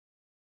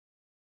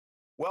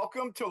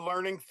Welcome to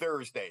Learning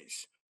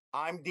Thursdays.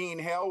 I'm Dean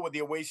Hale with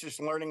the OASAS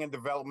Learning and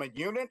Development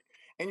Unit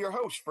and your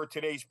host for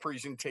today's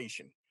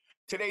presentation.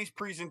 Today's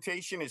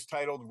presentation is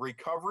titled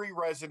Recovery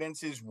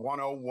Residences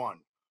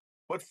 101.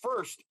 But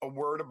first, a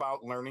word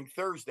about Learning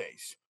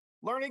Thursdays.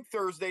 Learning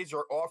Thursdays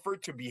are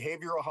offered to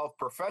behavioral health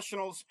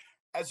professionals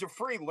as a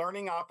free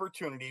learning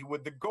opportunity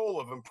with the goal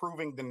of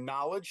improving the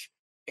knowledge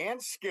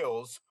and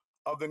skills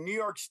of the New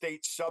York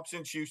State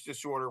substance use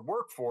disorder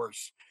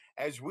workforce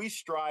as we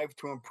strive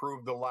to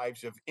improve the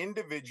lives of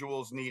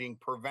individuals needing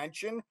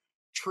prevention,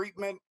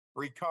 treatment,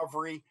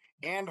 recovery,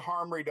 and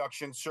harm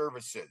reduction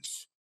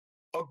services.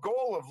 A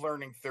goal of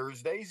Learning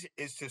Thursdays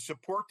is to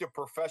support the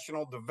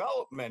professional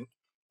development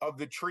of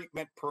the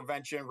treatment,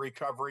 prevention,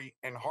 recovery,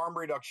 and harm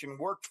reduction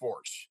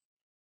workforce.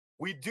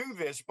 We do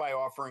this by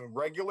offering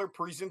regular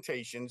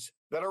presentations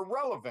that are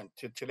relevant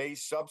to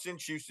today's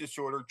substance use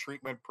disorder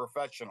treatment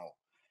professional.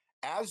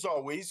 As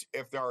always,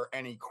 if there are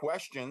any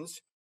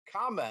questions,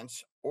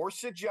 comments, or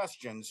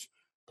suggestions,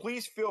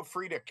 please feel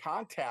free to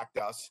contact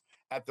us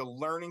at the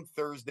Learning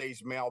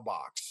Thursdays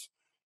mailbox.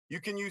 You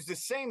can use the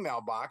same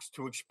mailbox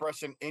to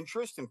express an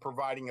interest in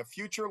providing a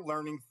future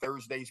Learning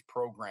Thursdays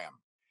program.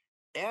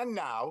 And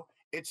now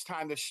it's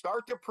time to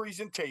start the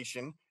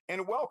presentation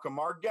and welcome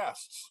our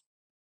guests.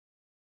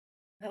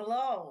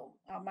 Hello,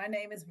 my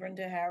name is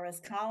Brenda Harris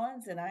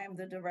Collins, and I am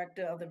the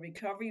director of the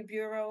Recovery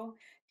Bureau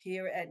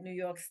here at New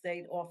York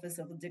State Office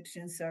of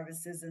Addiction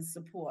Services and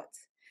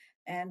Supports.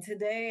 And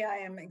today I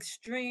am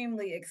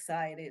extremely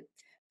excited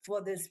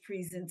for this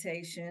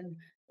presentation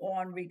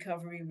on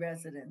recovery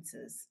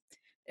residences.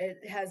 It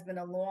has been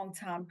a long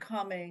time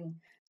coming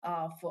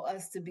for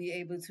us to be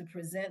able to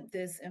present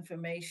this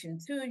information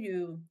to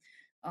you.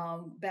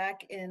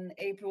 Back in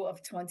April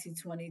of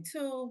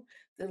 2022,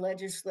 the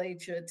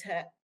legislature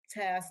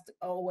tasked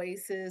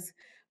OASAS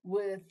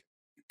with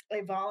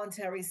a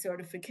voluntary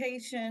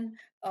certification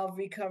of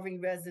recovery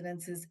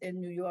residences in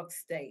New York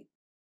State.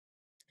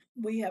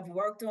 We have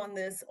worked on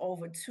this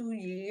over 2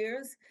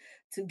 years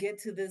to get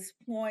to this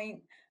point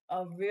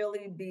of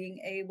really being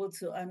able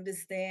to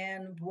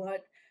understand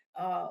what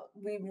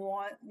we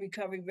want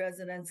recovery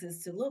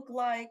residences to look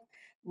like,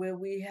 where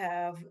we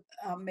have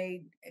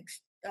made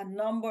a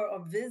number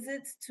of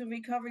visits to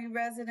recovery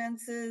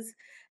residences,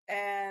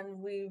 and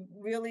we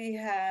really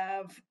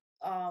have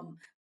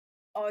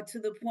are to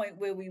the point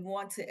where we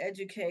want to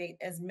educate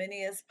as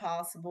many as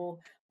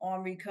possible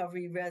on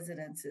recovery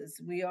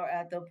residences. We are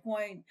at the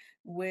point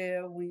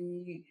where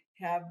we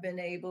have been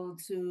able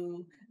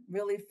to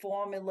really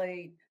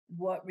formulate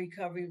what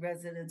recovery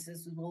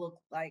residences will look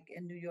like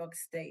in New York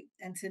State.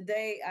 And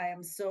today I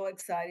am so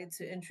excited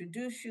to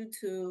introduce you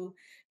to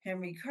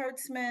Henry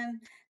Kurtzman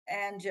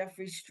and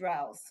Jeffrey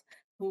Strauss,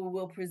 who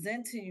will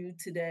present to you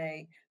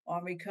today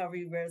on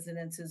Recovery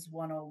Residences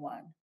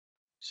 101.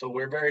 So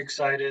we're very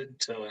excited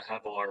to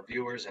have our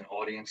viewers and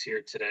audience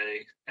here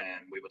today,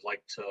 and we would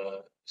like to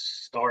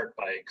start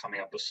by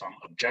coming up with some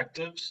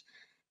objectives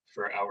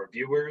for our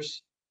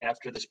viewers.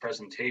 After this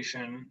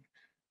presentation,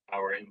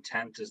 our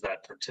intent is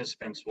that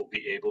participants will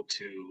be able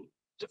to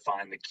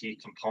define the key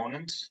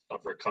components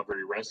of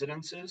recovery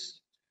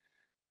residences,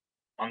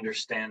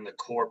 understand the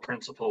core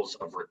principles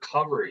of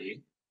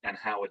recovery and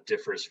how it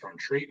differs from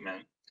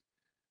treatment,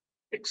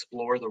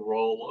 explore the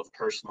role of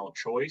personal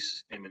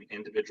choice in an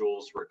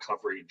individual's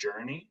recovery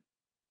journey,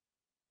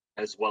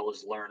 as well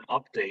as learn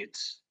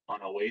updates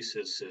on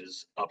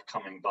OASAS's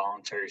upcoming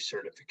voluntary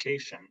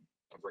certification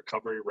of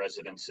recovery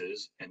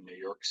residences in New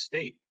York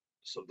State.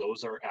 So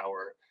those are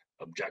our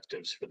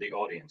objectives for the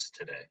audience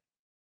today.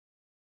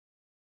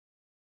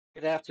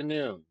 Good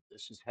afternoon.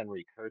 This is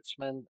Henry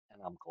Kurtzman,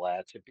 and I'm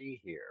glad to be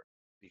here.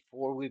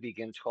 Before we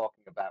begin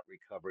talking about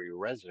recovery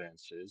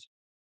residences,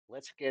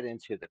 let's get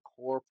into the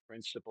core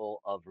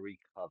principle of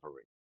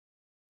recovery.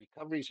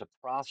 Recovery is a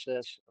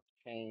process of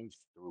change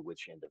through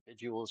which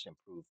individuals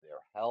improve their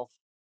health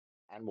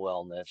and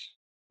wellness,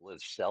 live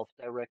self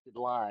directed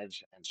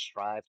lives, and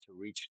strive to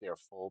reach their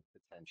full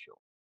potential.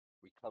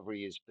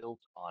 Recovery is built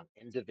on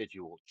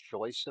individual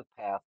choice of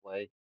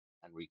pathway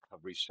and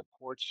recovery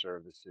support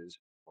services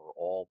for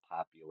all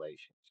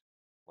populations.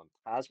 When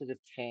positive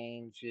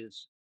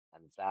changes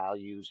and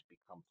values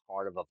become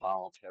part of a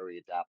voluntary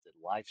adapted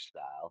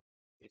lifestyle,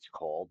 it's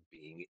called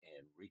being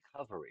in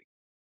recovery.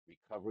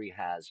 Recovery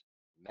has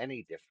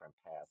many different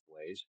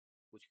pathways,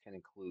 which can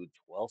include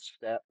 12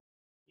 step,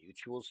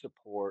 mutual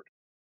support,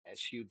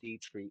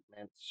 SUD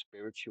treatment,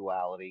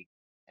 spirituality,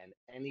 and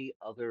any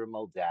other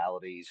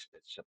modalities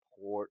that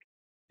support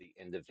the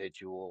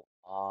individual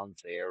on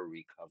their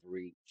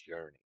recovery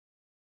journey.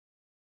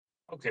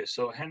 Okay,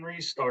 so Henry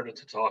started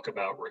to talk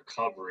about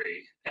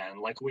recovery,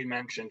 and like we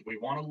mentioned, we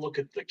want to look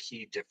at the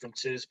key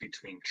differences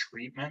between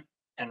treatment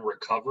and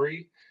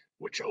recovery,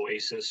 which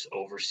OASAS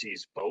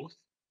oversees both.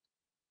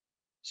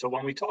 So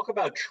when we talk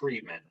about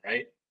treatment,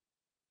 right?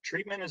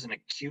 Treatment is an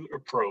acute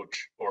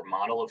approach or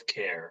model of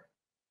care.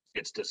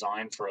 It's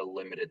designed for a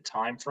limited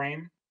time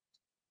frame.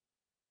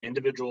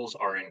 Individuals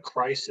are in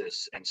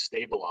crisis and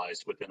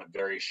stabilized within a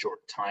very short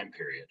time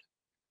period.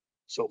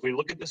 So if we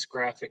look at this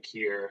graphic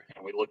here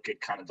and we look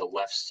at kind of the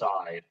left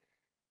side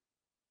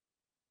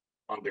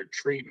under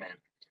treatment,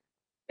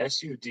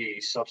 SUD,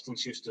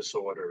 substance use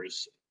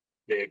disorders,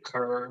 they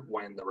occur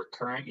when the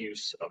recurrent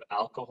use of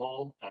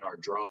alcohol and our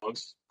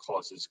drugs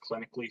causes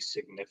clinically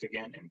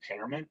significant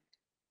impairment,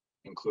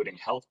 including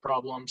health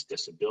problems,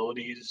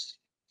 disabilities,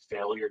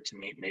 failure to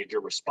meet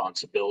major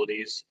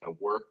responsibilities at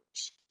work,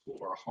 school,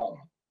 or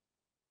home.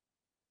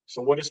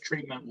 So what does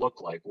treatment look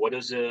like? What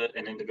is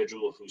an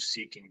individual who's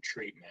seeking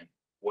treatment?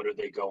 What are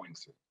they going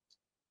through?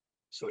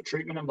 So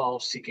treatment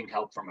involves seeking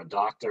help from a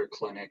doctor,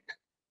 clinic,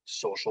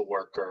 social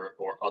worker,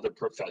 or other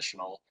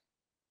professional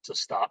to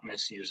stop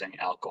misusing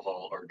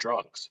alcohol or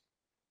drugs.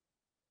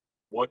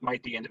 What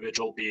might the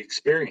individual be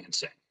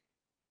experiencing?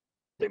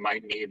 They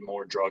might need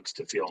more drugs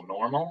to feel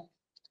normal.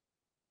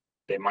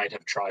 They might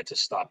have tried to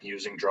stop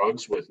using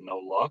drugs with no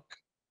luck.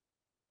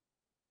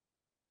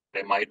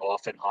 They might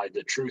often hide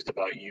the truth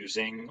about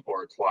using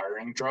or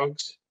acquiring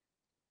drugs.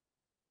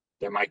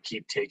 They might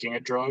keep taking a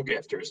drug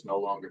after it's no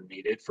longer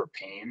needed for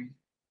pain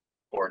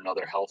or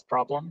another health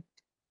problem.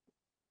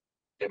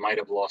 They might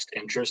have lost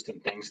interest in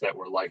things that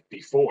were like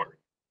before,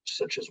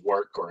 such as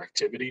work or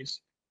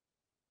activities.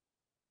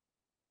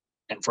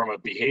 And from a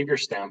behavior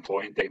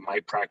standpoint, they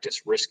might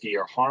practice risky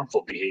or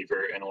harmful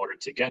behavior in order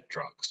to get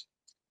drugs.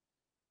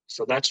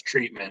 So that's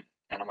treatment.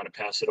 And I'm going to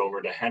pass it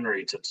over to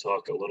Henry to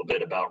talk a little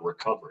bit about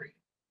recovery.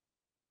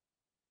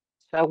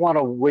 So I want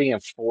to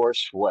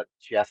reinforce what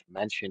Jeff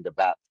mentioned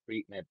about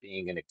treatment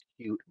being an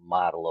acute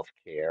model of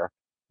care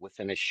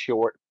within a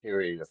short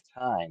period of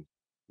time,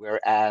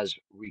 whereas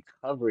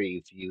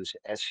recovery views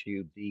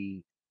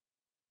SUD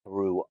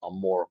through a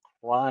more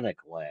chronic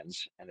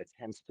lens and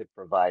attempts to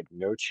provide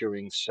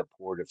nurturing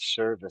supportive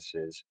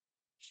services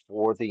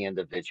for the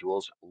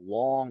individual's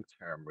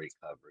long-term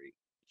recovery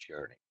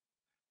journey.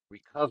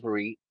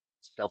 Recovery,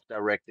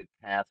 self-directed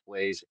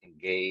pathways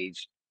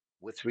engaged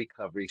with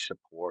recovery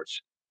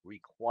supports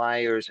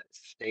requires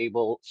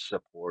stable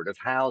supportive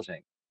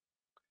housing.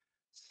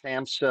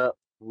 SAMHSA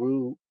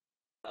through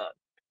uh,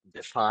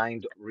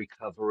 defined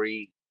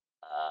recovery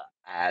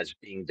as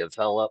being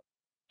developed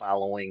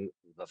following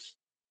the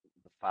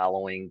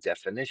following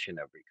definition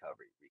of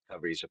recovery.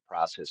 Recovery is a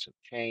process of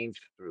change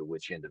through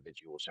which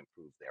individuals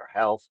improve their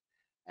health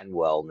and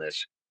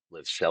wellness,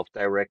 live self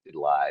directed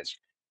lives,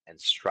 and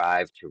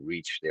strive to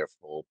reach their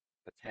full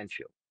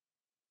potential.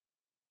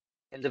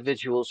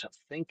 Individuals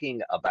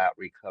thinking about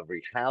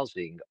recovery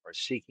housing are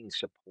seeking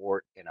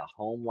support in a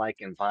home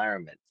like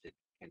environment to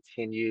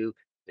continue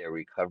their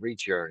recovery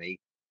journey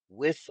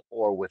with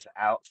or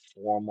without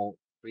formal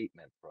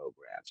treatment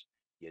programs.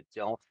 You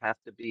don't have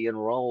to be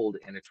enrolled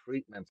in a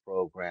treatment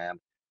program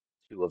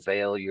to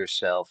avail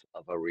yourself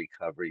of a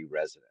recovery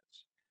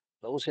residence.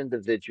 Those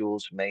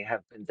individuals may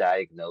have been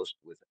diagnosed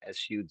with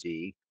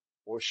SUD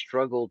or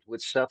struggled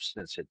with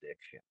substance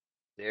addiction.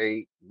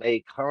 They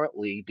may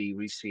currently be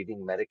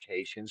receiving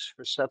medications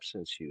for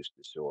substance use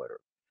disorder.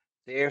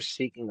 They're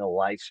seeking a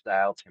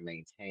lifestyle to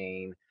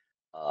maintain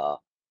uh,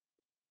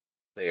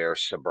 their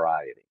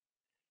sobriety.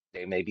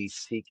 They may be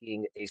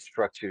seeking a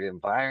structured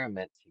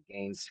environment to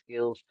gain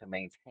skills to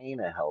maintain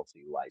a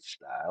healthy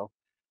lifestyle.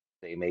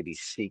 They may be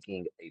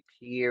seeking a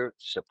peer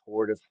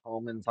supportive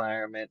home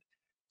environment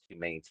to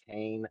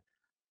maintain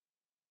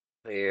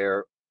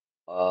their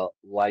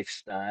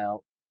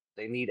lifestyle.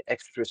 They need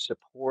extra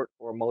support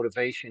or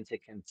motivation to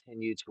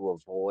continue to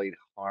avoid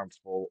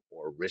harmful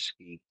or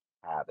risky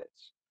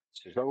habits.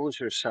 So,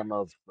 those are some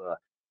of the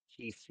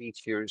key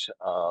features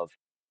of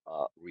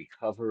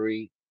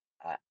recovery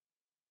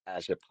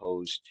as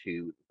opposed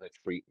to the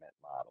treatment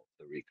model,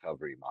 the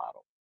recovery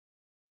model.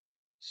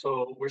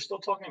 So we're still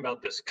talking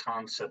about this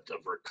concept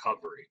of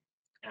recovery.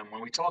 And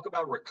when we talk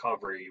about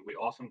recovery, we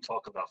often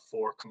talk about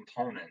four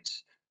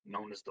components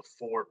known as the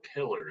four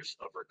pillars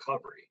of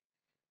recovery.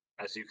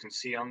 As you can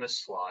see on this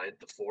slide,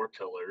 the four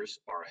pillars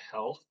are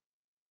health,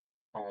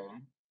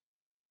 home,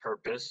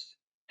 purpose,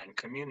 and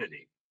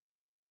community.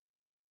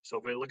 So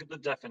if we look at the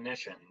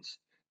definitions,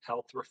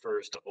 health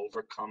refers to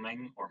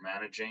overcoming or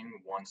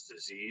managing one's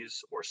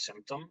disease or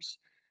symptoms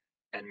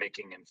and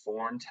making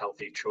informed,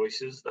 healthy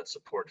choices that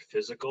support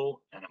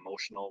physical and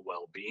emotional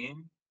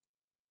well-being.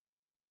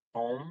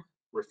 Home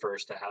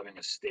refers to having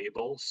a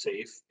stable,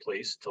 safe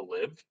place to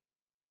live.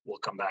 We'll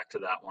come back to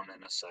that one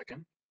in a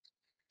second.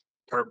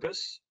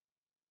 Purpose,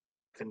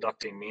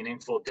 conducting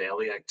meaningful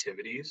daily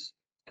activities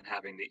and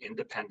having the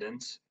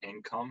independence,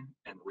 income,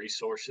 and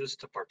resources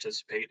to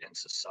participate in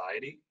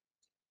society.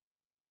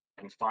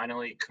 And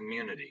finally,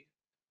 community,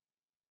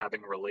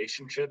 having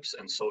relationships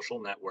and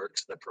social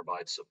networks that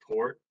provide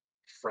support,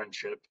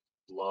 friendship,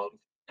 love,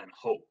 and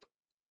hope.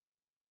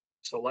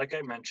 So like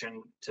I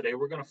mentioned, today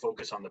we're going to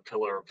focus on the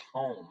pillar of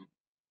home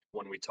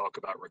when we talk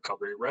about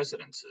recovery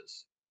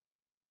residences.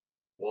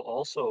 We'll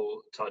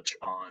also touch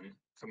on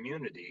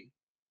community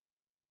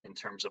in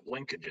terms of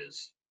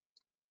linkages.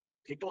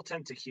 People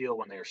tend to heal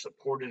when they are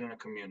supported in a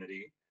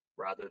community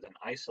rather than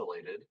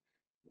isolated,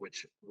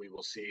 which we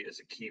will see is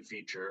a key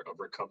feature of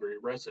recovery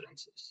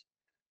residences.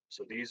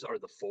 So these are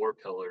the four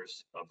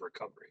pillars of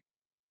recovery.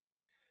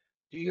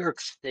 New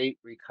York State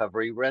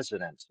recovery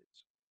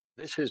residences.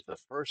 This is the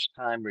first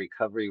time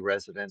recovery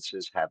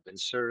residences have been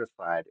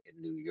certified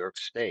in New York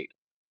State.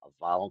 A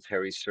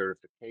voluntary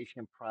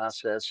certification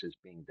process is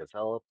being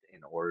developed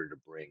in order to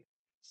bring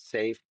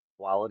safe,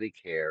 quality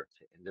care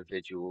to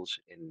individuals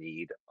in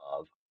need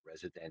of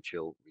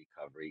residential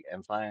recovery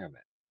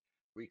environment.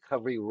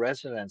 Recovery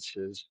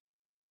residences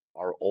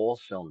are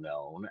also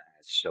known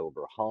as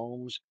sober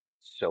homes,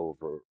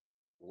 sober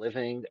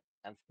living,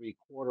 and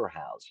three-quarter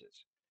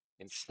houses.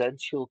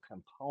 Essential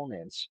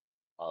components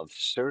of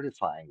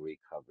certifying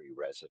recovery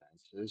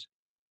residences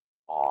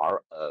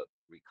are a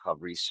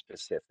recovery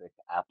specific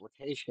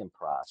application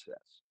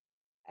process.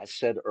 As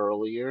said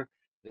earlier,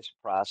 this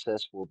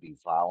process will be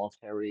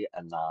voluntary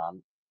and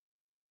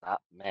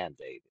not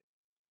mandated.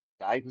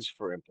 Guidance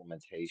for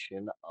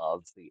implementation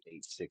of the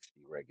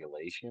 860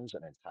 regulations,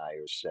 an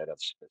entire set of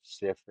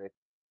specific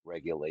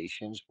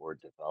regulations were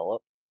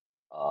developed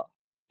uh,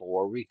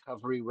 for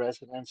recovery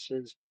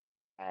residences,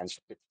 and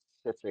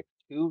specific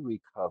to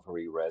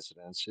recovery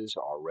residences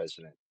are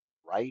resident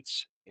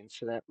rights,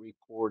 incident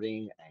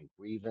reporting, and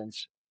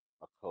grievance,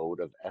 a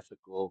code of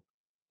ethical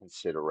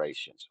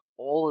considerations.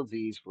 All of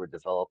these were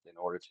developed in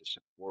order to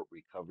support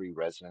recovery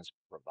residence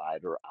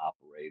provider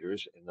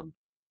operators in the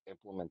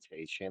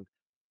implementation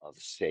of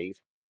safe,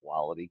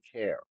 quality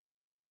care.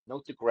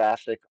 Note the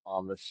graphic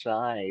on the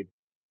side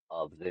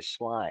of this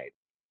slide.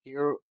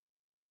 Here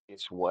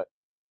is what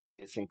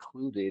is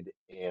included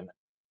in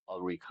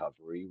a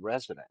recovery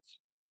residence: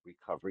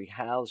 recovery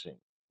housing,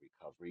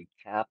 recovery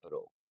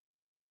capital,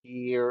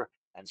 peer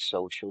and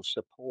social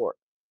support,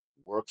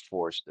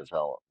 workforce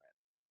development,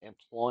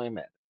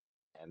 employment,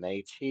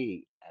 MAT,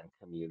 and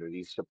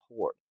community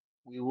support.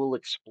 We will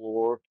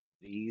explore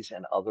these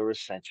and other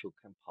essential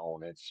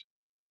components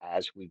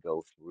as we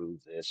go through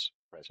this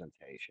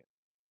presentation.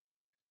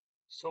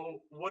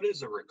 So what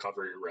is a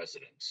recovery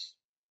residence?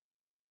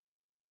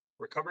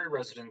 Recovery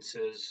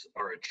residences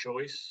are a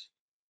choice.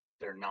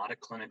 They're not a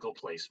clinical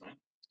placement.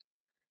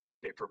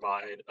 They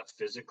provide a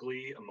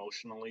physically,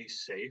 emotionally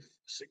safe,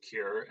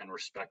 secure, and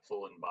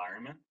respectful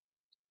environment.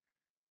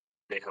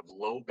 They have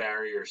low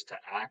barriers to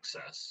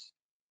access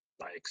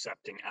by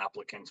accepting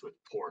applicants with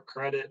poor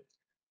credit,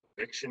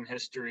 eviction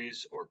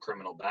histories, or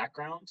criminal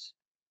backgrounds.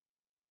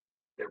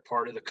 They're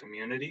part of the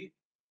community,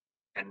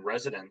 and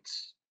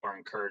residents are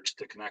encouraged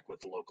to connect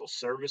with local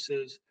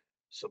services,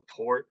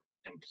 support,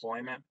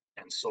 employment,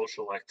 and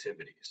social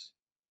activities.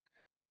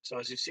 So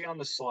as you see on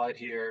the slide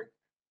here,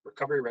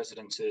 recovery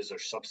residences are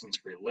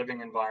substance-free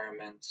living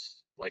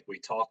environments. Like we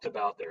talked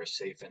about, they're a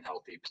safe and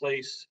healthy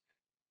place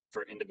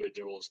for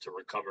individuals to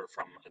recover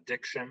from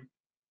addiction.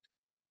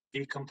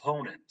 Key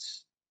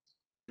components: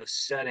 the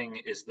setting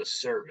is the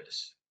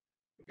service.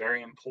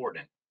 Very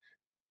important.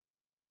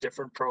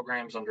 Different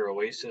programs under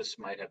OASAS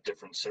might have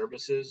different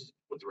services.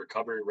 With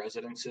recovery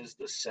residences,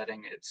 the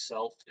setting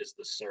itself is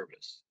the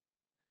service.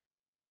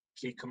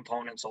 Key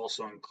components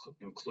also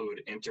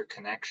include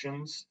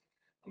interconnections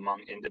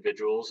among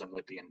individuals and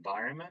with the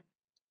environment,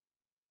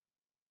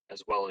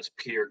 as well as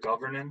peer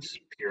governance,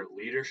 peer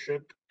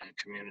leadership, and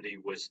community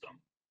wisdom.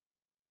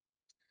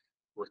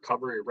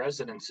 Recovery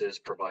residences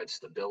provide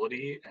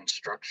stability and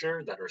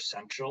structure that are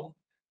essential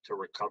to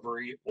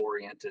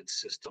recovery-oriented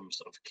systems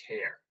of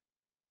care.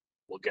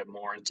 We'll get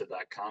more into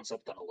that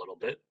concept in a little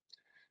bit,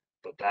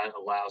 but that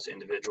allows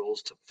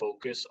individuals to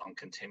focus on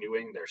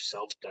continuing their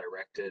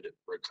self-directed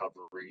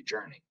recovery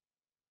journey.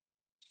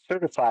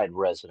 Certified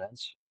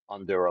residents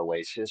under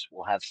OASIS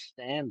will have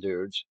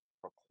standards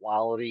for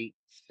quality,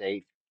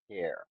 safe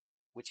care,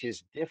 which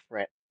is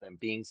different than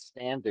being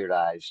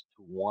standardized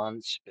to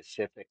one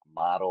specific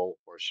model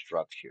or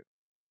structure.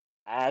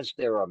 As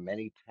there are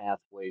many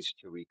pathways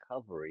to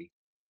recovery,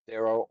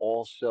 there are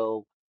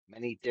also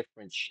many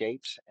different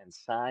shapes and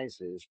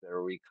sizes that a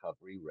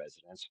recovery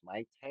residence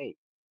might take.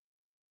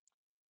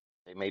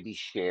 They may be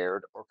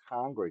shared or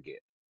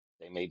congregate.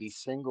 They may be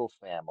single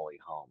family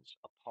homes,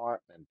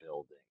 apartment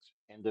buildings,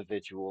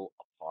 individual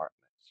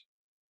apartments.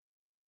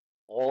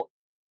 All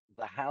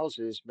the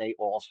houses may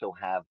also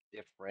have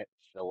different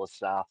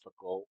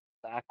philosophical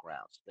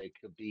backgrounds. They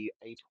could be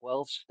a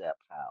 12-step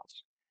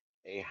house,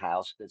 a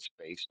house that's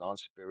based on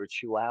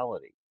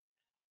spirituality.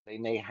 They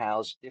may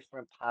house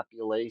different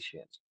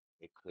populations.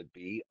 It could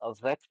be a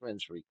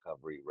veterans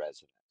recovery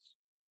residence,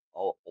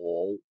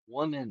 all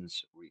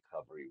women's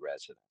recovery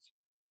residence,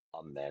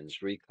 a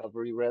men's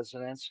recovery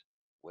residence,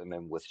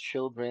 women with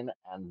children,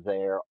 and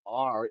there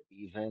are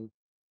even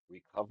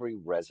recovery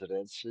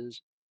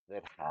residences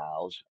that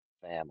house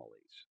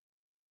families.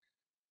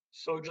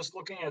 So just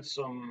looking at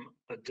some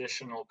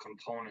additional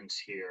components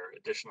here,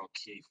 additional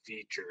key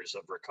features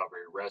of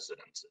recovery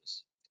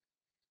residences.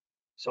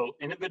 So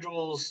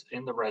individuals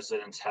in the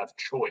residence have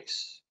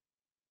choice.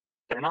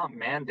 They're not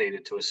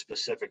mandated to a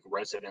specific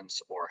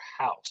residence or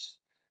house.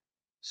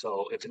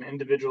 So if an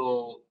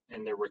individual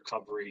in their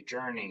recovery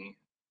journey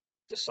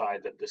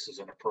decide that this is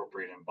an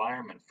appropriate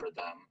environment for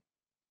them,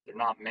 they're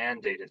not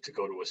mandated to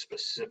go to a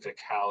specific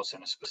house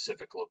in a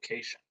specific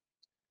location.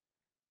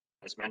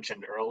 As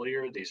mentioned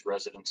earlier, these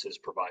residences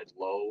provide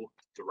low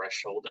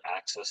threshold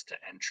access to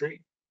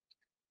entry.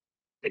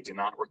 They do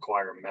not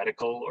require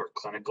medical or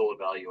clinical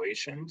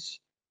evaluations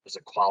as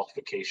a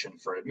qualification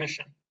for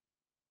admission.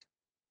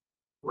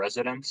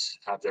 Residents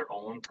have their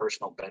own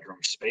personal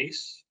bedroom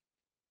space,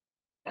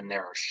 and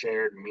there are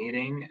shared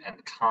meeting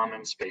and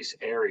common space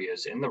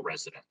areas in the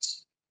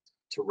residence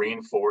to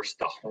reinforce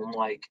the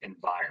home-like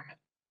environment.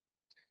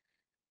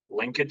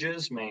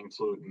 Linkages may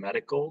include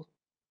medical,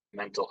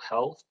 mental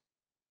health,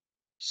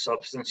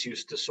 substance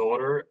use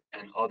disorder,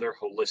 and other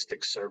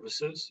holistic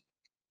services,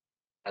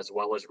 as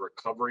well as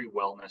recovery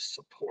wellness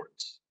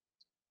supports.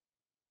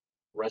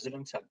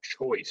 Residents have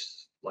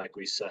choice, like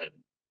we said,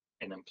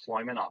 in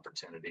employment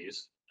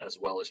opportunities, as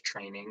well as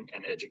training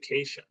and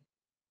education.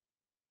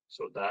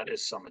 So that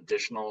is some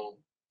additional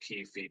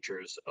key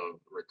features of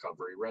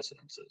recovery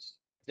residences.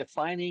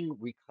 Defining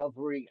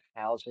recovery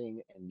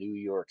housing in New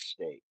York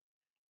State.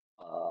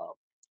 Uh,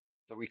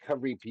 the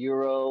Recovery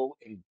Bureau,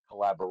 in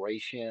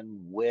collaboration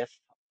with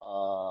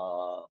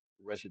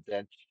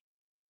resident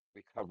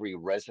recovery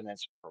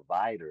residence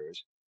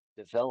providers,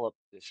 developed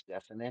this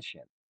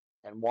definition.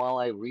 And while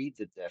I read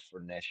the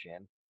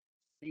definition,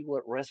 see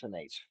what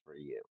resonates for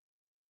you.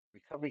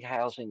 Recovery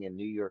housing in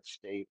New York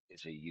State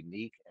is a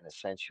unique and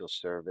essential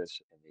service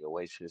in the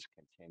OASAS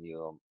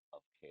continuum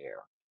of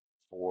care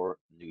for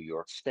New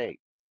York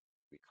State.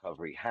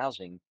 Recovery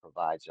housing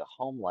provides a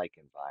home-like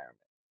environment.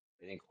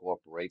 It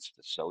incorporates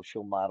the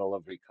social model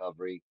of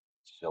recovery,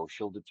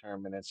 social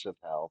determinants of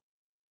health,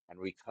 and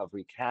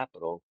recovery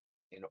capital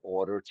in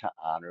order to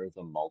honor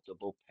the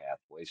multiple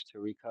pathways to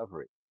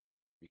recovery.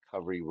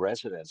 Recovery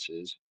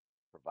residences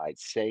provide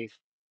safe,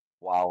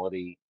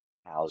 quality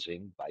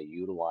housing by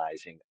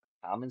utilizing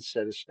a common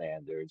set of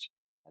standards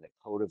and a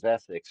code of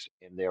ethics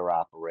in their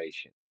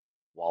operation,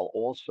 while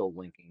also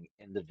linking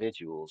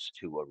individuals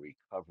to a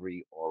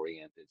recovery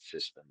oriented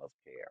system of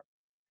care.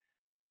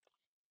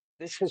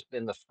 This has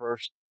been the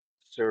first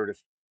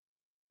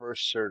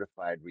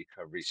certified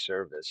recovery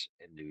service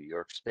in New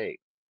York State.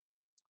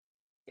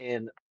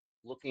 In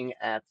looking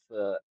at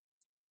the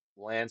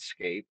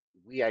landscape,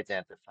 we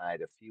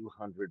identified a few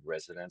hundred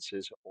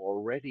residences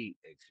already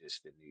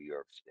exist in New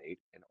York State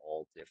in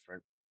all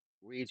different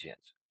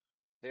regions.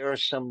 There are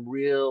some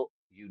real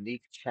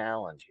unique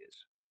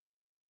challenges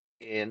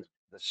in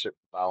the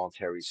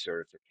voluntary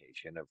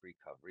certification of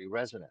recovery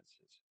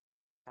residences.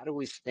 How do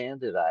we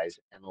standardize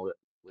and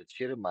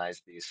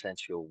legitimize the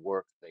essential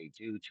work they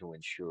do to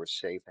ensure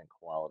safe and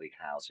quality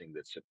housing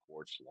that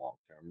supports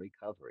long-term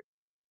recovery?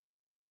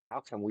 How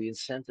can we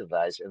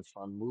incentivize and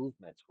fund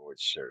movement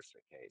towards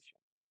certification?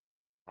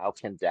 How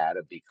can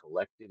data be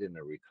collected in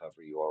a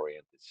recovery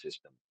oriented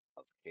system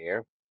of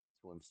care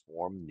to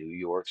inform New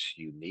York's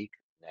unique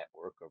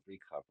network of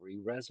recovery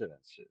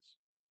residences?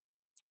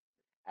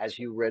 As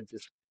you read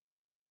this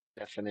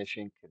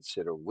definition,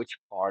 consider which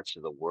parts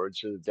of the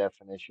words of the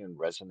definition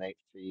resonate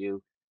for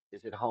you.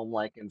 Is it home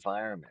like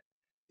environment?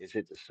 Is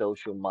it the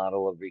social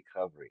model of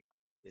recovery?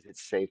 Is it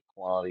safe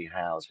quality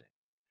housing?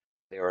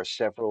 There are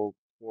several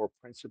core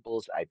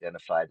principles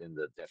identified in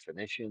the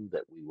definition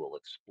that we will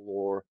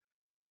explore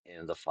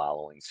in the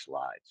following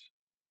slides.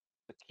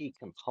 The key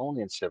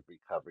components of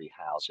recovery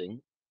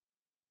housing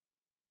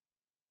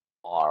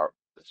are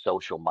the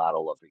social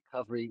model of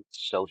recovery,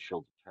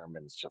 social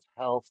determinants of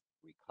health,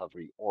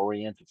 recovery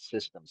oriented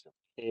systems of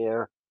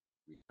care,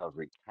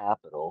 recovery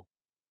capital,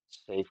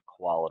 safe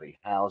quality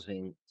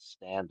housing,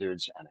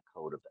 standards and a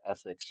code of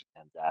ethics,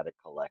 and data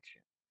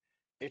collection.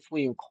 If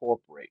we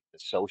incorporate the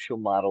social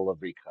model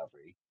of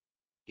recovery,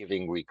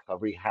 giving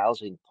recovery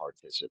housing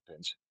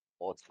participants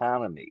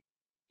autonomy,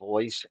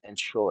 voice, and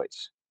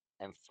choice,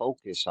 and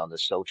focus on the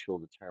social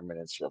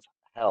determinants of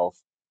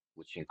health,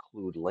 which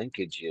include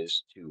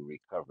linkages to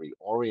recovery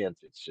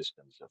oriented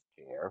systems of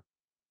care,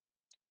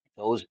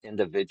 those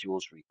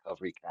individuals'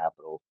 recovery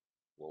capital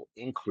will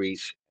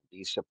increase and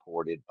be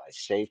supported by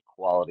safe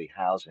quality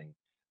housing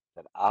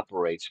that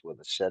operates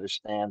with a set of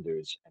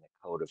standards and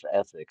a code of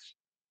ethics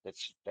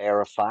that's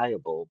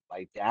verifiable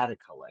by data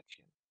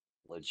collection,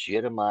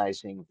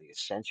 legitimizing the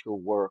essential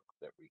work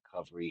that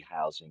recovery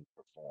housing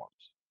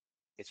performs.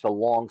 It's a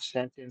long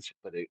sentence,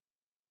 but it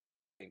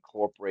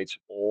incorporates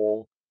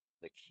all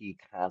the key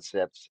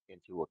concepts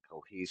into a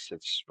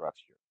cohesive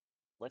structure.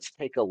 Let's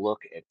take a look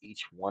at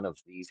each one of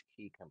these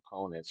key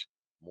components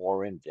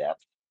more in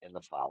depth in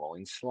the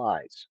following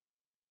slides.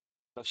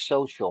 The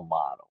social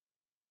model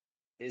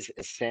is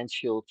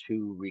essential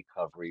to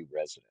recovery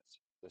residents.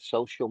 The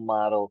social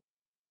model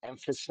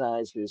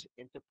emphasizes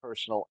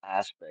interpersonal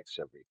aspects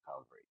of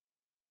recovery.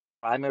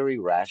 Primary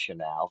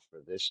rationale for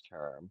this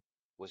term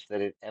was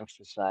that it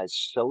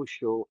emphasized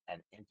social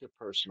and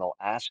interpersonal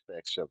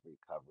aspects of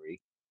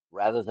recovery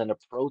rather than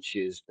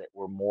approaches that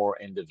were more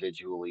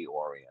individually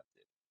oriented.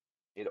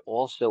 It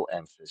also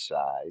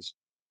emphasized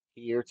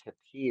peer to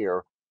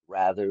peer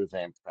rather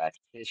than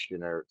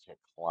practitioner to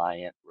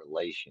client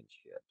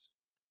relationships.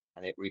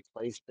 And it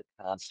replaced the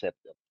concept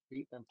of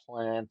treatment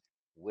plan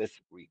with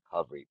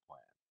recovery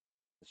plan.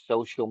 The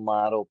social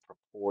model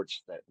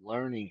purports that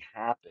learning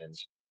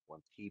happens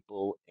when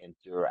people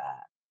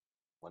interact,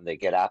 when they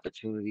get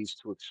opportunities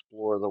to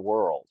explore the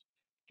world,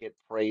 get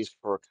praised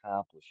for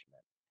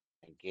accomplishment,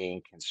 and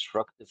gain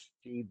constructive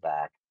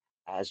feedback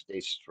as they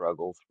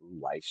struggle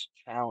through life's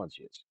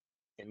challenges.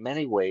 In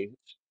many ways,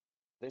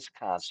 this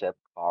concept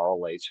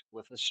correlates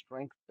with a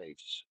strength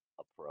based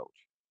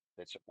approach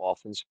that's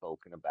often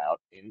spoken about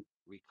in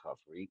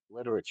recovery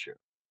literature.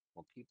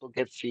 When people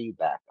get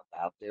feedback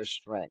about their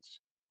strengths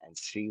and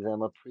see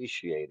them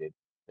appreciated,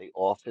 they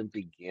often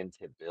begin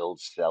to build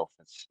self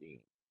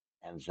esteem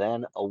and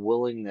then a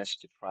willingness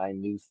to try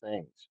new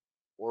things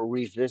or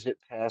revisit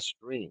past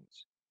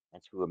dreams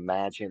and to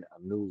imagine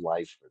a new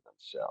life for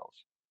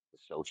themselves. The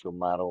social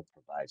model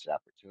provides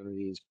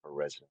opportunities for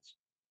residents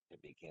to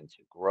begin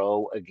to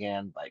grow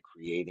again by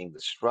creating the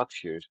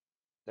structures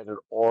that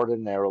are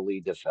ordinarily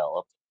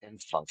developed in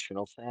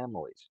functional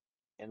families.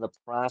 In the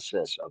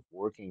process of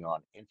working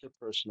on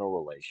interpersonal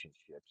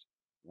relationships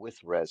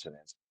with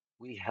residents,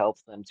 we help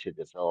them to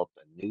develop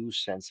a new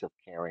sense of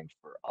caring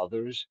for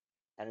others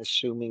and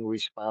assuming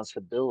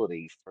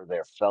responsibility for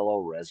their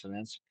fellow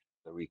residents,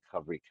 the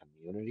recovery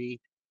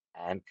community,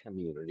 and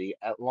community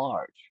at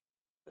large.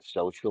 The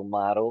social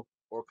model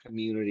or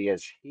community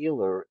as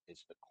healer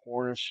is the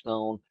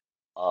cornerstone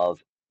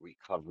of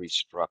recovery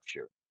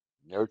structure,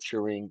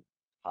 nurturing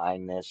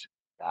kindness,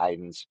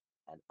 guidance,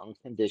 and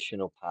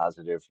unconditional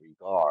positive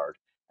regard,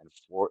 and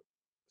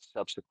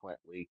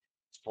subsequently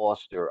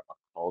foster a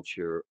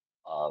culture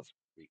of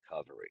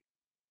recovery.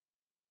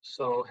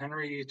 So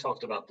Henry, you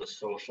talked about the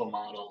social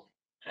model,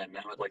 and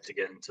now I'd like to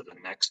get into the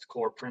next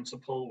core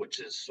principle, which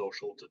is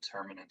social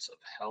determinants of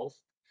health.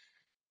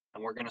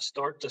 And we're going to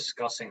start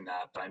discussing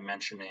that by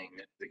mentioning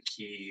the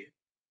key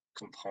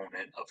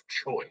component of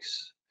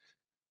choice.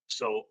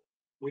 So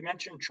we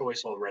mentioned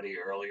choice already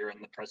earlier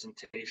in the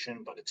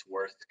presentation, but it's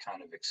worth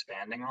kind of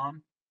expanding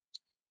on.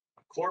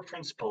 A core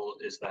principle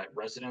is that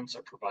residents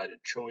are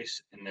provided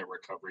choice in their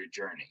recovery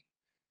journey.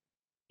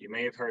 You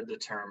may have heard the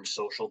term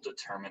social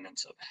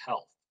determinants of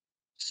health,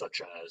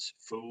 such as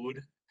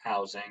food,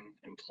 housing,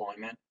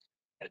 employment,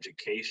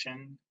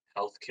 education,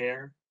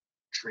 healthcare,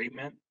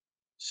 treatment,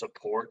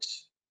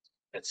 supports,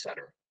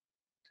 etc.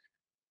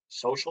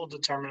 Social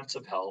determinants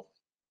of health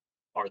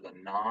are the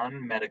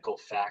non-medical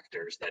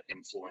factors that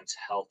influence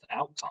health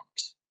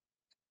outcomes.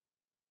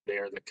 They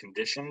are the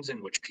conditions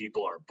in which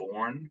people are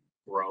born,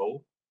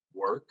 grow,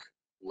 work,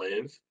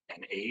 live,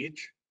 and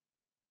age,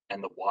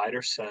 and the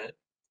wider set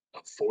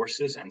of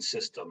forces and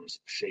systems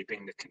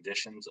shaping the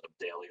conditions of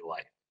daily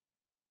life.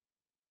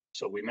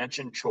 So we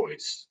mentioned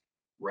choice.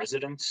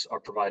 Residents are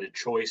provided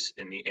choice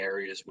in the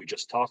areas we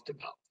just talked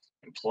about: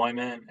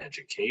 employment,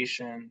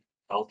 education,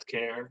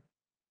 healthcare,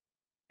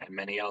 and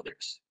many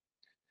others.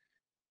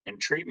 In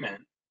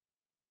treatment,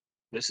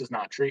 this is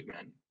not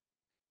treatment.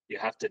 You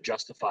have to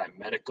justify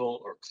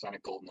medical or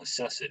clinical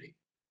necessity.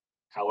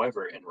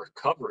 However, in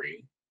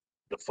recovery,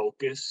 the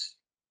focus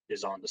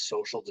is on the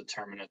social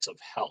determinants of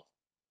health.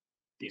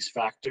 These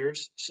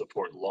factors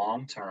support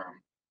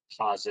long-term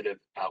positive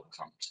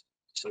outcomes.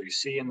 So you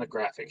see in the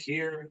graphic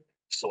here,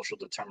 social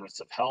determinants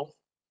of health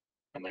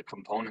and the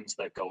components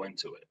that go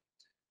into it: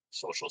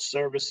 social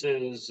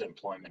services,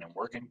 employment and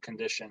working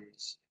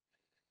conditions,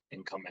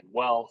 income and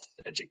wealth,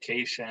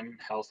 education,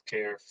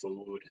 healthcare,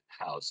 food,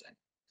 housing.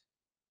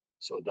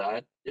 So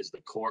that is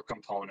the core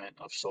component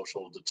of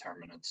social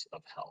determinants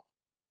of health.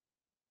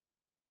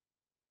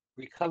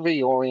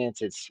 Recovery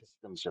oriented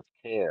systems of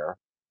care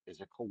is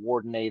a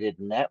coordinated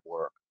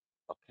network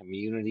of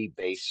community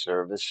based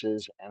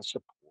services and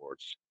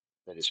supports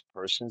that is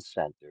person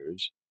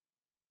centered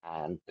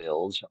and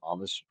builds on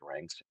the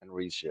strengths and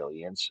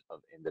resilience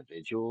of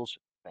individuals,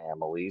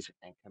 families,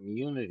 and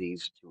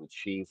communities to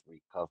achieve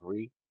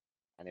recovery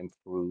and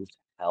improved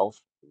health,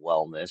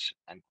 wellness,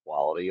 and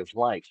quality of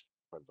life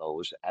for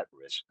those at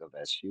risk of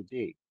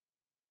SUD.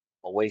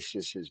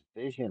 OASIS's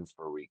vision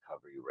for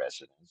recovery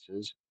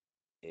residences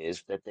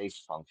is that they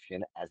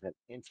function as an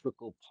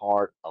integral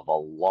part of a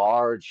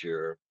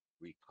larger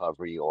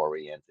recovery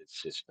oriented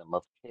system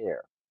of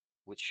care,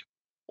 which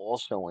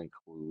also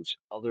includes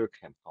other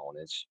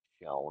components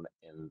shown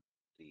in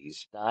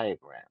these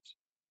diagrams: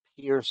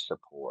 peer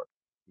support,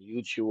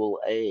 mutual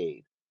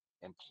aid,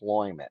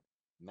 employment,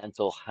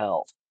 mental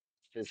health,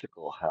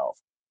 physical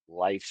health,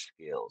 life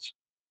skills,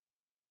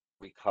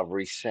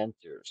 recovery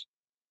centers,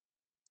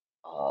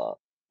 uh,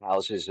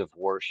 houses of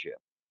worship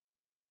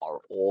are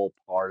all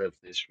part of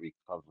this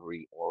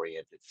recovery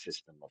oriented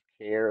system of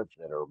care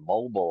that are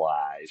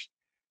mobilized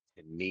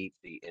to meet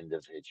the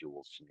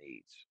individual's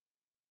needs.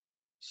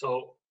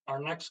 So our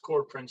next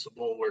core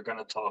principle, we're going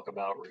to talk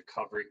about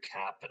recovery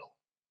capital.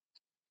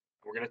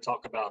 We're going to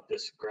talk about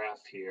this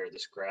graph here,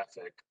 this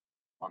graphic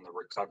on the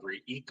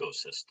recovery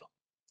ecosystem.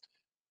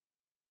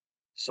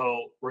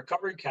 So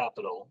recovery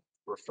capital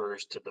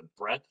refers to the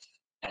breadth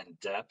and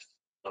depth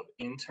of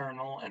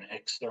internal and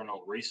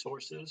external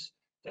resources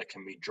that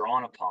can be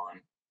drawn upon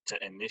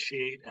to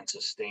initiate and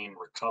sustain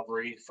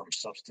recovery from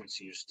substance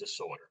use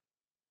disorder.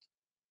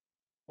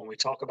 When we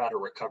talk about a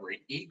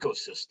recovery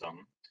ecosystem,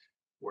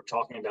 we're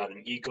talking about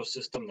an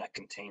ecosystem that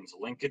contains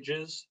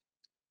linkages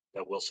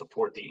that will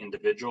support the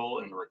individual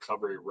and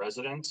recovery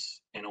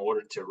residents in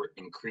order to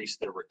increase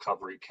their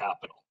recovery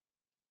capital.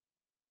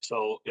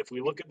 So if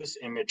we look at this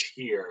image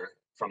here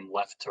from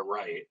left to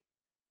right,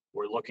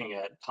 we're looking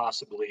at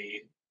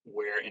possibly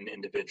where an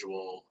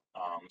individual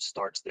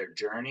starts their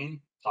journey,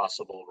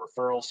 possible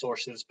referral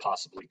sources,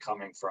 possibly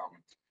coming from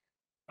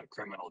a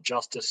criminal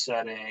justice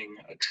setting,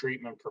 a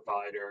treatment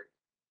provider,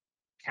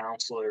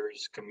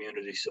 counselors,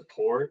 community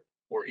support,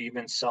 or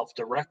even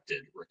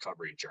self-directed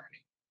recovery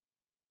journey.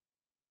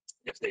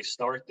 If they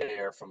start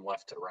there from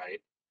left to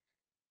right,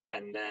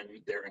 and then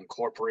they're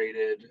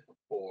incorporated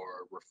or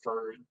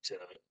referred to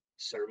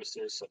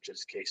services such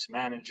as case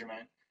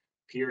management,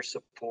 peer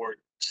support,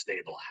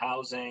 stable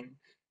housing,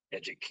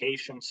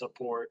 education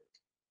support,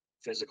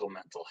 physical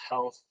mental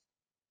health,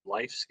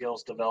 life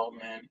skills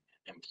development,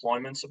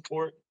 employment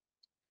support.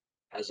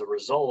 As a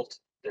result,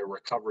 their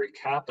recovery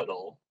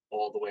capital,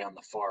 all the way on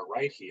the far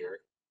right here,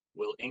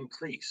 will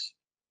increase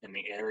in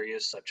the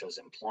areas such as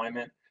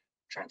employment,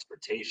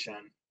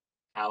 transportation,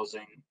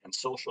 housing, and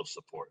social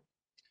support.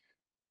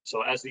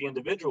 So as the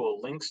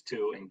individual links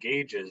to,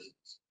 engages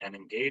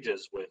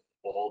with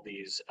all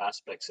these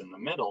aspects in the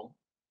middle,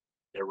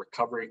 their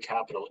recovery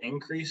capital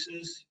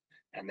increases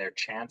and their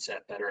chance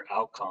at better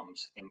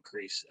outcomes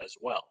increase as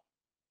well.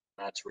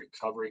 That's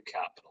recovery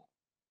capital.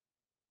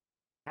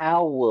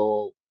 How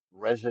will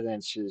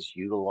residences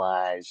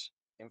utilize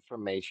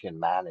information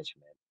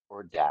management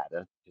or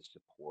data to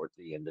support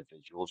the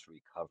individual's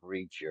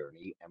recovery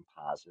journey and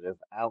positive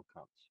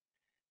outcomes?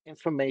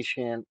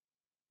 Information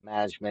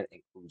management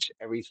includes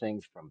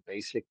everything from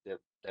basic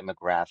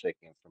demographic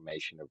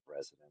information of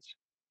residents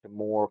to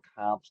more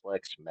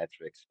complex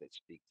metrics that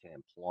speak to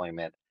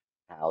employment,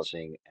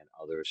 housing, and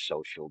other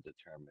social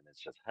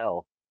determinants of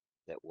health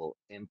that will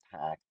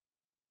impact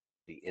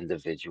the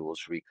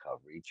individual's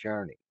recovery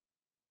journey.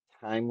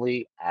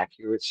 Timely,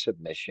 accurate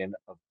submission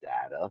of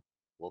data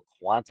will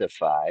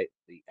quantify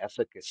the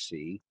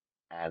efficacy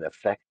and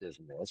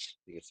effectiveness,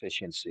 the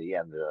efficiency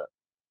and the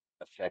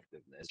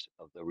effectiveness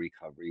of the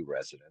recovery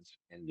residents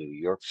in New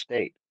York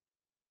State.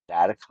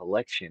 Data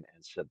collection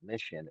and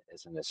submission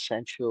is an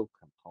essential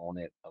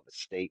component of a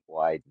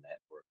statewide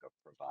network of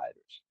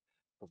providers.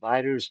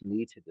 Providers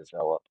need to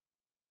develop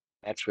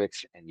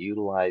metrics and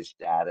utilize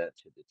data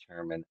to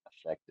determine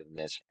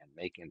effectiveness and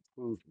make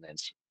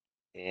improvements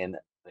in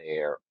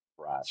their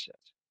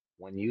process.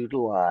 When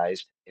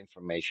utilized,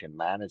 information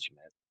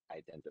management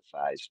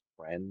identifies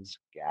trends,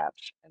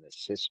 gaps, and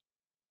assists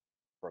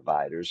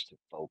providers to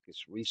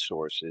focus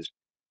resources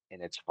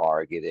in a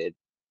targeted,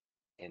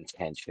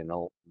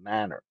 intentional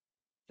manner.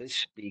 This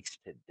speaks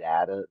to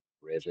data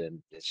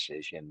driven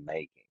decision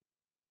making.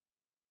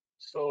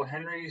 So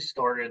Henry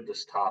started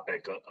this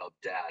topic of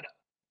data.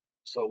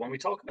 So when we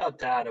talk about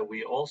data,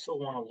 we also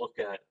want to look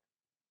at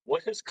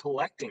what has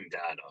collecting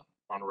data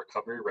on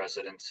recovery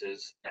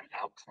residences and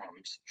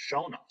outcomes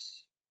shown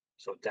us.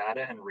 So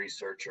data and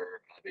research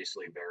are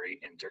obviously very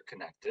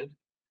interconnected.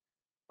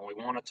 And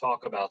we want to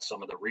talk about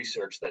some of the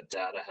research that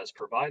data has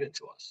provided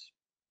to us.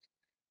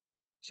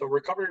 So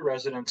recovery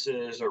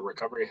residences or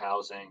recovery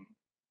housing,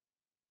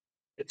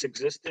 it's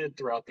existed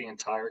throughout the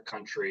entire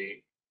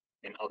country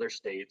in other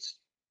states,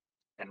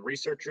 and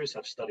researchers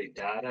have studied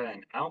data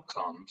and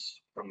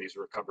outcomes from these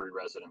recovery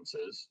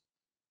residences.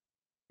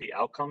 The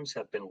outcomes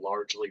have been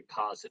largely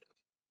positive.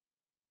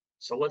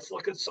 So let's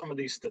look at some of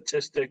these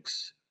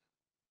statistics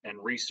and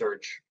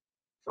research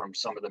from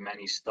some of the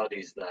many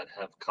studies that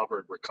have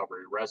covered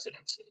recovery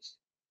residences.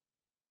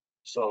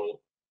 So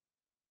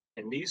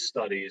in these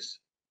studies,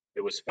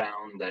 it was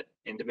found that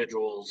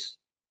individuals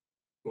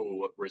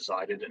who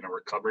resided in a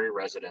recovery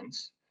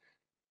residence,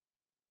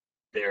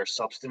 their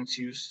substance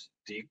use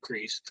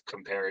decreased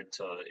compared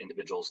to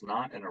individuals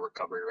not in a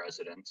recovery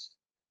residence,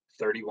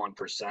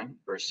 31%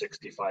 versus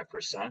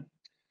 65%.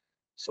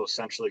 So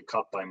essentially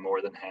cut by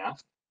more than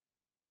half.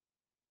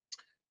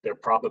 Their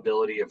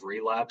probability of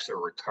relapse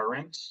or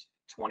recurrence,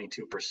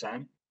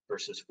 22%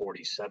 versus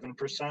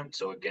 47%.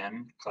 So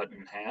again, cut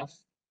in half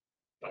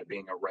by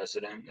being a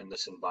resident in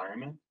this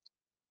environment.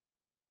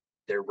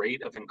 Their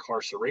rate of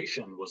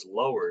incarceration was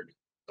lowered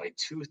by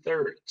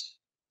 2/3,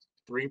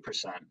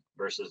 3%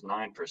 versus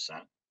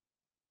 9%.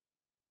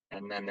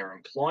 And then their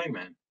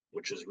employment,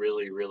 which is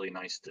really, really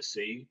nice to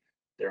see,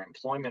 their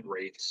employment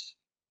rates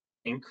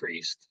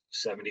increased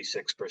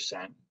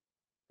 76%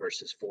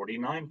 versus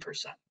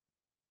 49%.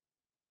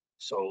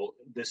 So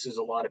this is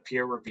a lot of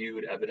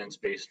peer-reviewed,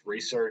 evidence-based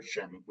research,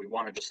 and we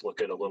want to just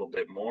look at a little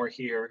bit more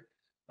here.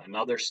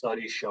 Another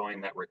study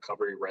showing that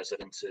recovery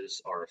residences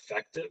are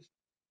effective.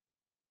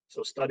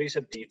 So studies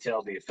have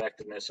detailed the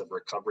effectiveness of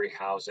recovery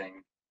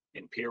housing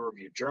in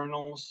peer-reviewed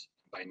journals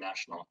by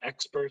national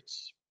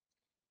experts.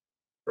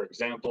 For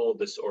example,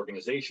 this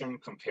organization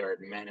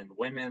compared men and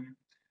women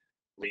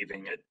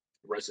leaving a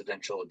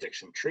residential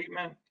addiction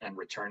treatment and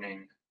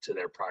returning to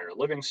their prior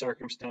living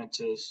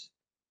circumstances,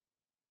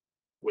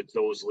 with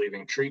those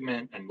leaving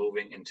treatment and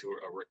moving into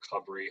a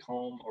recovery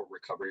home or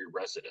recovery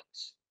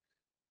residence.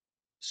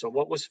 So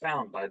what was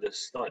found by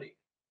this study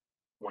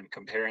when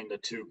comparing the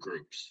two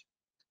groups?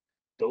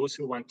 those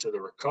who went to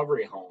the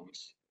recovery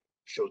homes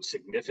showed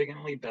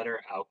significantly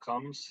better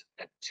outcomes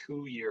at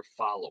 2-year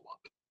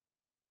follow-up.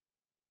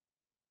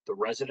 The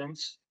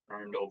residents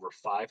earned over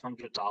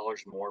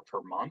 $500 more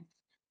per month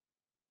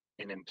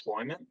in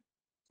employment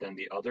than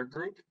the other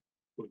group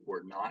who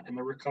were not in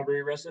the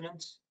recovery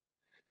residence.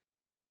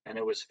 And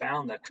it was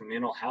found that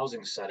communal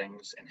housing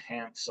settings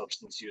enhance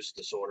substance use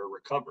disorder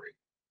recovery.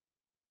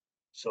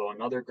 So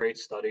another great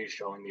study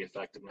showing the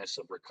effectiveness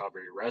of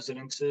recovery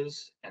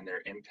residences and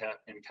their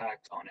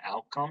impact on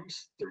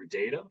outcomes through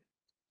data.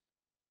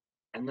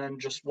 And then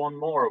just one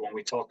more, when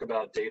we talk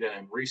about data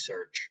and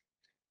research,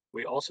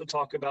 we also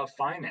talk about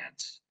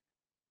finance.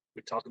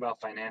 We talk about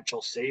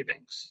financial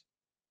savings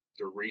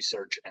through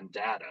research and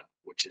data,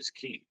 which is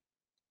key.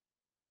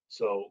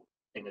 So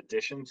in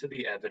addition to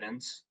the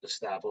evidence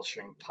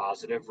establishing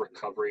positive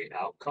recovery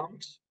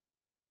outcomes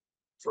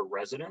for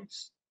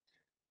residents,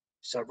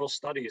 several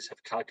studies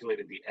have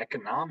calculated the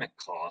economic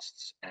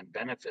costs and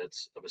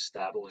benefits of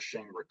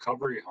establishing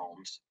recovery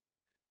homes,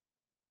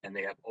 and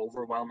they have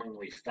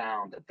overwhelmingly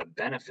found that the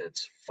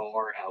benefits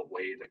far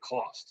outweigh the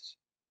costs.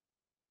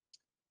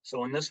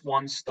 So in this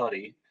one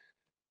study,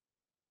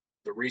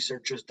 the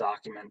researchers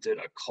documented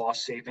a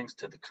cost savings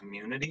to the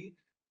community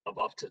of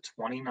up to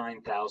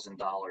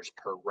 $29,000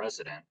 per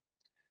resident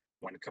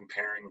when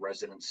comparing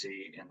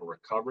residency in a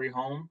recovery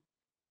home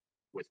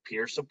with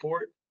peer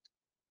support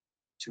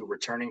to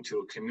returning to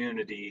a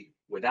community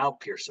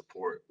without peer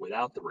support,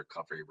 without the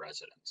recovery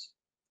residence.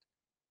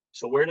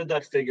 So where did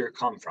that figure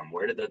come from?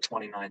 Where did the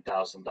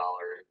 $29,000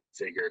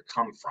 figure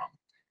come from?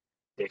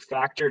 They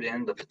factored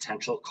in the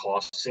potential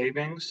cost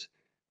savings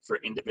for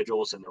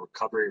individuals in the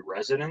recovery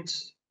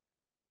residence,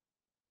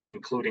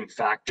 including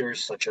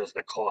factors such as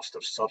the cost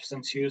of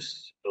substance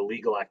use,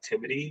 illegal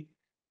activity,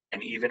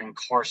 and even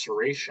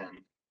incarceration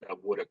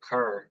that would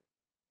occur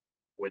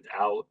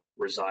without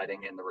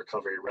residing in the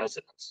recovery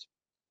residence.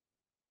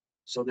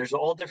 So there's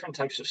all different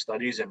types of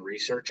studies and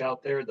research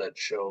out there that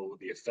show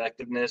the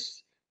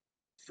effectiveness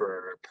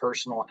for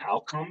personal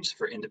outcomes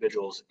for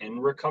individuals in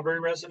recovery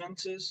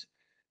residences,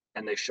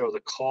 and they show the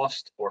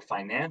cost or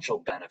financial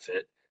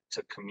benefit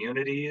to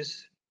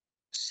communities,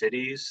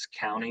 cities,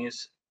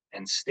 counties,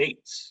 and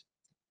states.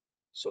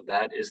 So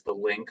that is the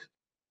link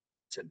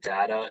to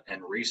data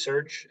and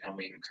research, and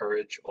we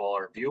encourage all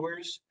our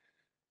viewers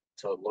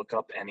to look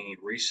up any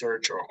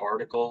research or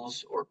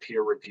articles or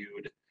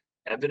peer-reviewed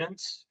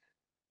evidence.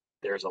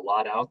 There's a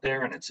lot out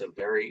there, and it's a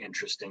very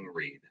interesting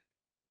read.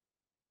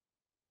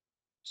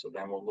 So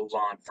then we'll move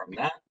on from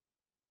that.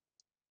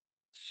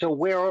 So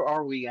where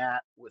are we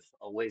at with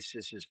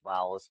OASIS's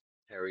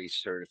voluntary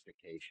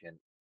certification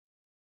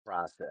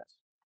process?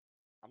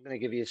 I'm going to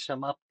give you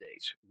some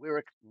updates.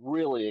 We're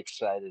really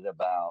excited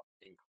about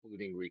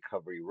including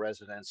recovery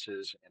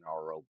residences in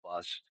our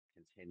robust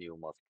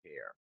continuum of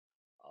care.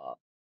 Uh,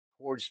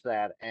 Towards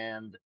that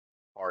end,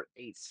 our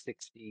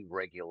 860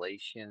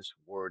 regulations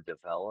were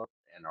developed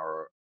and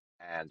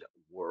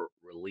were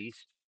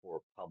released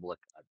for public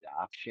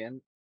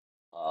adoption.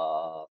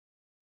 Uh,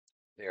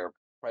 they're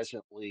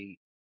presently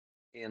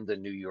in the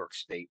New York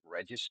State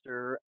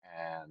Register,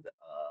 and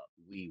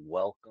we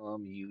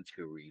welcome you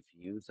to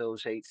review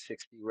those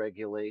 860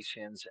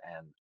 regulations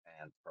and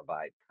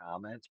provide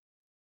comment.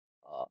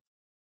 Uh,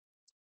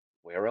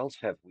 where else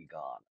have we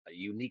gone? A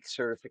unique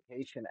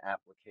certification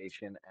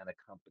application and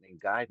accompanying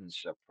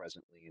guidance are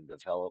presently in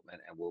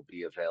development and will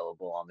be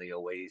available on the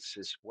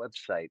OASIS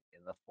website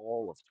in the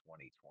fall of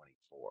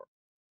 2024.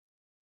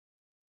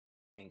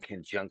 In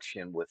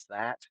conjunction with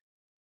that,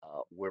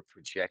 we're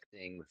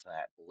projecting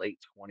that late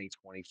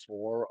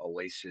 2024,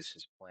 OASIS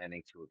is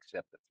planning to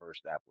accept the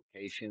first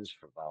applications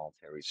for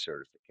voluntary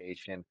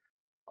certification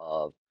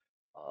of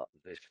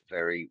this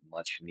very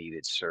much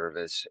needed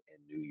service in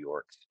New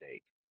York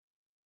State.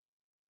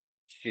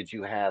 Should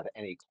you have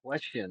any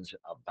questions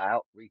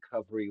about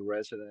recovery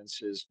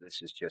residences,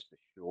 this is just a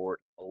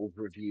short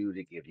overview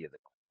to give you the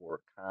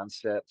core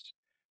concepts.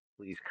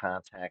 Please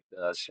contact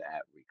us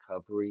at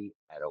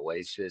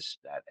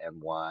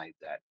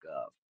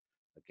recovery@oasis.ny.gov.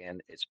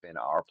 Again, it's been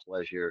our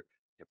pleasure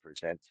to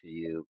present to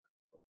you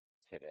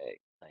today.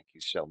 Thank you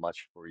so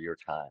much for your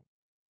time.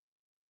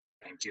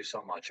 Thank you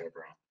so much,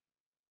 everyone.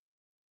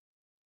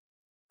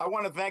 I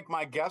want to thank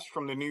my guests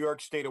from the New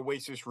York State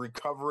OASIS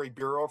Recovery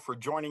Bureau for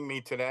joining me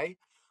today.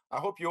 I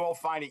hope you all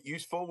find it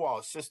useful while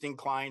assisting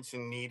clients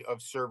in need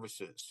of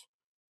services.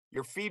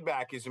 Your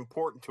feedback is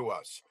important to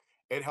us.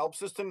 It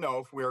helps us to know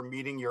if we are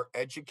meeting your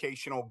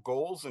educational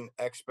goals and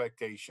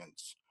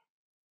expectations.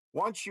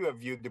 Once you have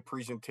viewed the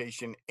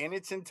presentation in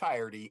its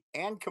entirety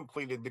and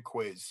completed the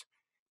quiz,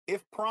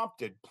 if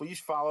prompted, please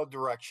follow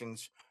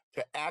directions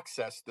to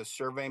access the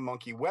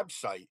SurveyMonkey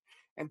website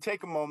and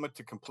take a moment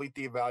to complete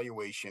the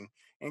evaluation,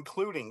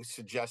 including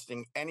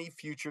suggesting any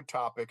future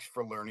topics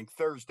for Learning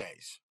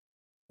Thursdays.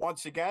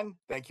 Once again,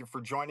 thank you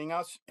for joining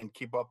us and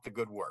keep up the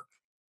good work.